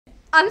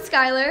I'm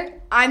Skylar.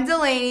 I'm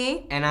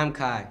Delaney. And I'm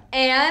Kai.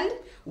 And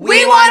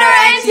we want our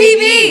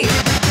NTV!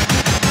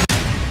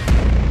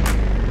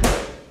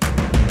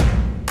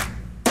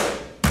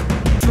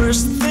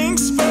 First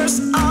things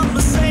first, I'ma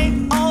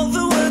say all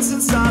the words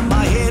inside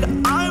my head.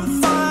 I'm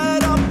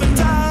fired up and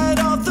tired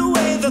of the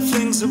way that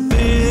things have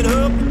been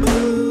up.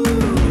 Ooh,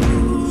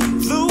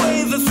 the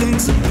way that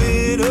things have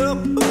been up.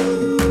 Ooh.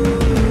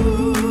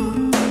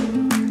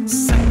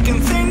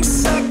 Second things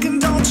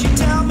second, don't you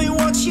tell me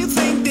what you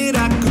think that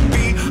I could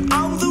be.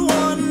 I'm the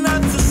one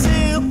at the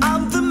sail,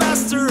 I'm the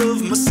master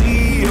of my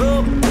sea.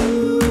 Oh,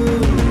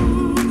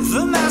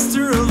 the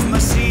master of my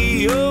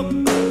sea. Oh.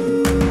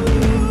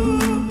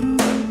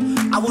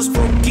 I was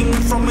broken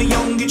from a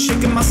young age,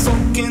 shaking my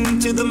sulking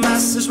to the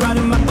masses,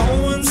 writing my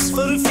poems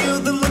for the few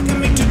that look at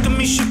me, took at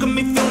me, shook at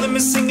me, feeling me,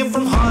 singing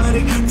from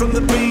heartache, from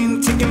the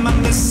pain, taking my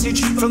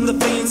message from the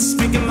veins,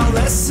 speaking my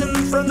lesson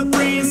from the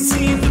brain,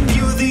 seeing the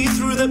beauty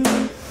through the.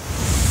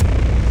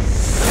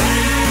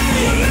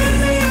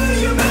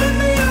 You made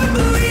me a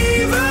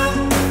believer,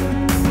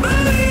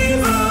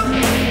 believer.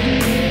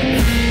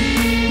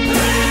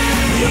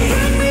 You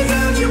bring me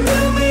down, you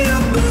build me a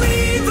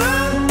believer,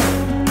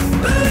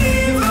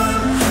 believer.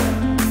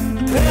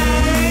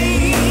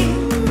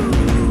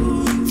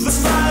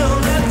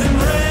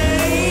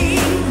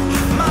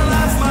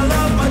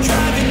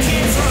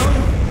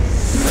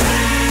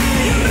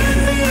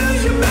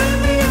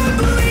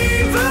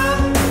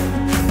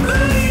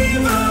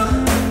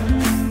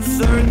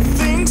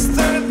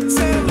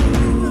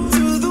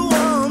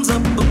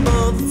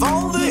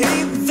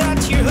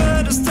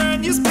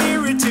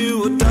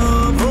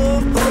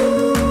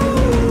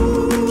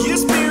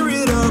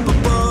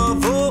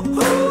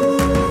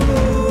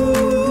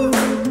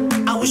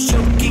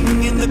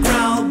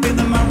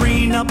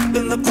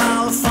 In the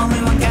cloud,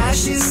 falling like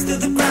ashes to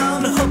the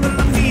ground, hoping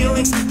my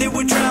feelings, they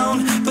would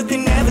drown, but they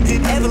never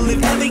did, ever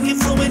live, ever get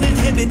fluent,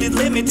 inhibited,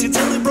 limited,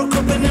 till it broke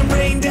open and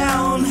rained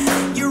down.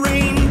 You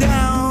rained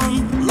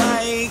down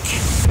like.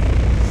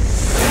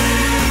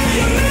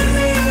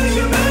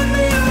 You made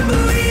me a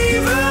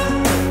believer,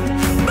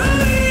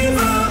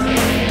 believer.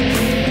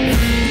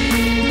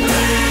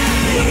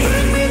 You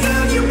bring me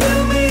down, you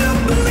build me a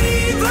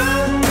believer,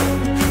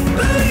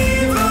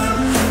 believer.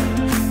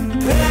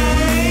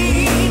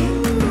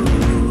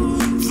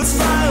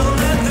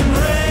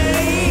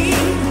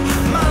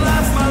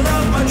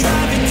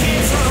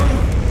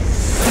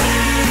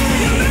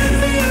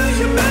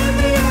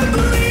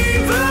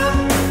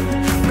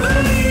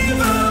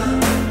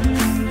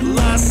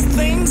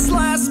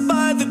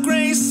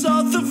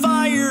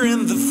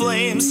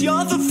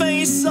 You're the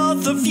face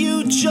of the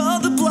future,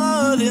 the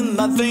blood in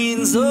my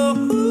veins, oh,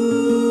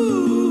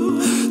 ooh,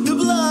 the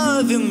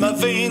blood in my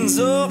veins,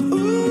 oh,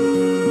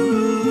 ooh.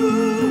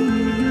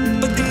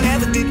 But they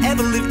never did,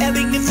 ever live,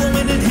 ebbing and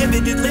flowing,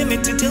 inhibited,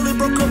 limited, till it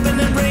broke open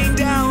and rained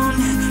down,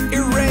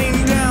 it rained